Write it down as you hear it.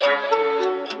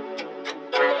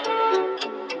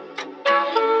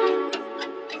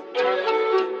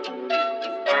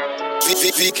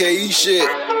VKE shit.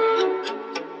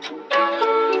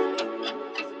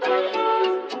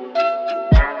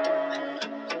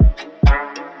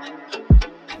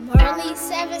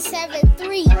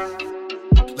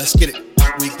 Marley773. Let's get it.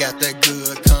 We got that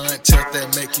good content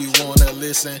that make you wanna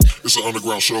listen. It's an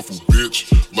underground shuffle,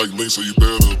 bitch. Like Lisa, you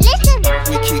better Listen.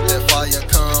 We keep that fire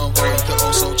convo. You can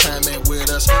also chime in with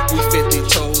us. We 50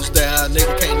 toes down.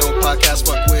 Nigga can't no podcast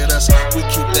fuck with us. We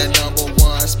keep that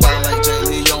 #1 spot like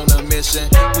Jay-Lee on a mission.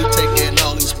 We taking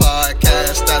all these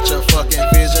podcasts out your fucking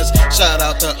visions. Shout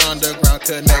out to Underground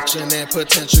Connection and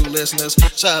potential listeners.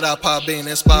 Shout out Pop Bean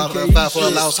and Spotify for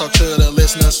loud talk to the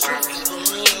listeners.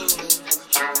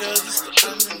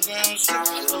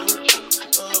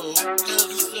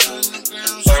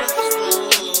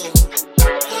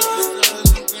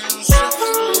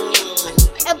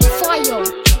 Epifanio.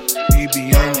 We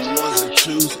be on the ones and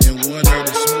twos, and one of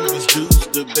the smoothest dudes.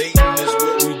 Debating is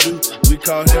what we do. We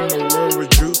call him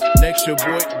AuroraDrew. Next your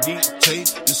boy DTay.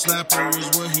 The slapper is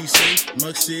what he say.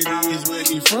 Muck City is where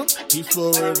he from. He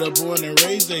Florida born and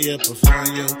raised in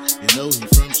Epifanio. You know he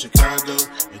from Chicago.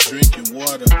 And drinking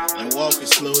water and walking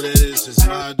slow, that is his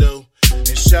motto.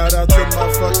 And shout out to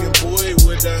my fucking boy.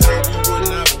 Without him he would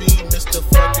not be Mr.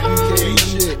 fucking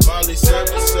shit.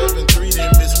 Marley773,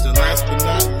 then Mr. Last but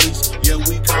not least. Yeah,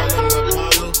 we call him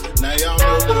Apollo. Now y'all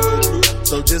know the whole group,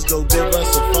 so just go give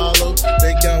us a follow.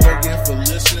 Thank y'all again for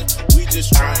listening. We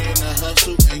just trying to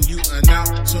hustle, and you are now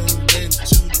tuned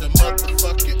into the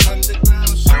motherfucking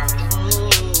underground shuffle.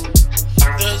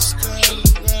 That's the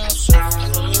underground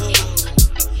shuffle.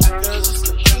 Cause it's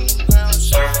the underground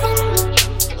shuffle.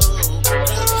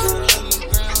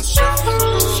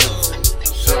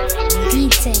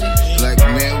 DTay. Black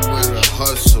man with a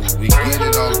hustle, we get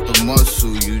it off the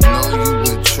muscle. You know you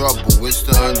in trouble, it's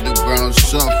the underground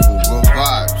shuffle. Good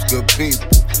vibes, good people.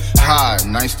 Hi,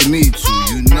 nice to meet you.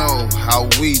 You know how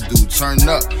we do. Turn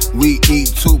up, we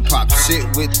eat too. Pop shit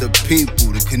with the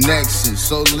people. The connection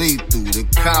so lethal. The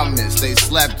comments, they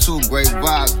slap too. Great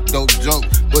vibes, dope joke.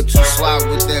 But you slide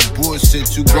with that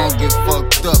bullshit, you gon' get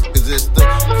fucked up. Cause it's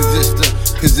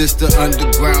the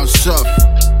underground shuffle.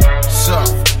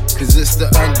 Cause it's the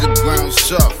underground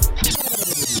shuffle.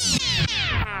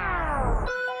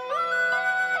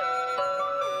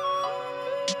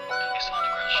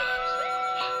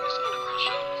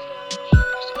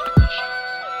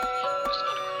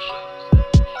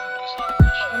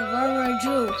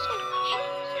 AuroraDrew.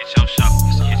 Get your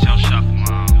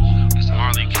shuffle on. It's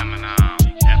Marley coming on.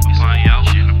 Epifanio,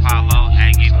 Apollo,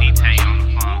 and get DTay on the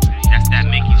phone. That's that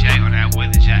Mickey J or that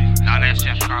Willie J. Now that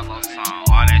Chef Carlos song.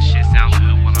 All that shit sounds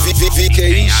good when I'm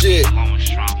VKE shit. Blowing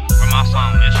strong. From my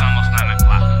phone, it's almost 9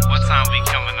 o'clock. What time we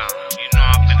coming on? You know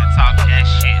I'm finna talk that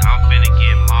shit. I'm finna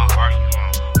get my argue on.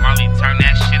 Marley, turn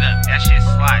that shit up. That shit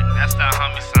slide. That's the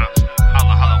homie song.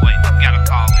 Holla, wait. Gotta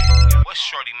call in. What's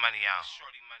Shorty Money on?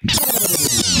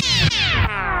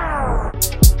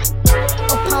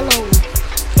 Apollo.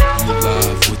 You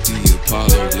live with the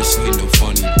Apollo, this ain't no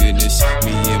funny business.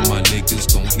 Me and my niggas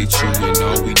gon' hit you and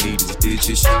all we need is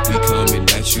digits. We coming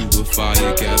at you with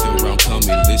fire, gather round, come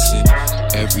and listen.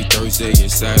 Every Thursday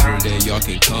and Saturday, y'all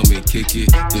can come and kick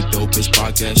it. The dopest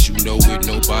podcast, you know it,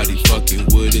 nobody fucking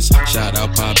with us. Shout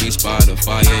out Poppy,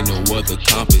 Spotify, ain't no other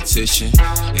competition.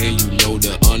 And you know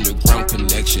the underground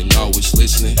connection, always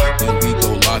listening. When we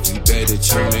go live, you better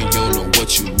tune in, you don't know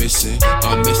what you missing.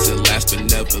 I'm Mr. Last but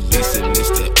never least, and it's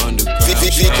the underground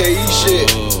VKE shit.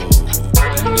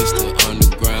 And it's the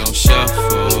underground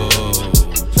shuffle.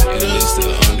 And it's the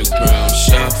underground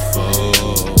shuffle.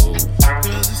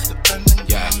 Cause it's the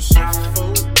underground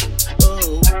shuffle.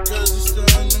 Oh, cause it's the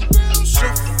underground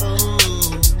shuffle.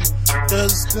 Cause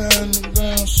it's the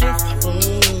underground shuffle.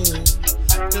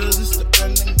 Cause it's the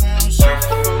underground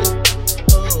shuffle.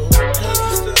 Oh, cause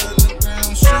it's the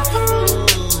underground shuffle.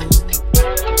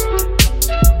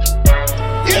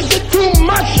 Is it too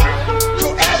much to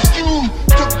ask you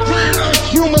to grant us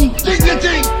human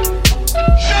dignity?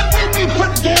 Should we be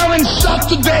put down and shot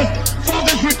to death for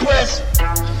this request?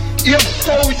 If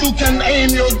so, you can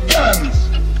aim your guns.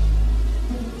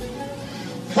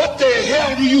 What the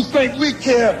hell do you think we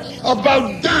care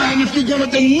about dying if you're gonna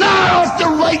deny us the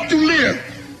right to live?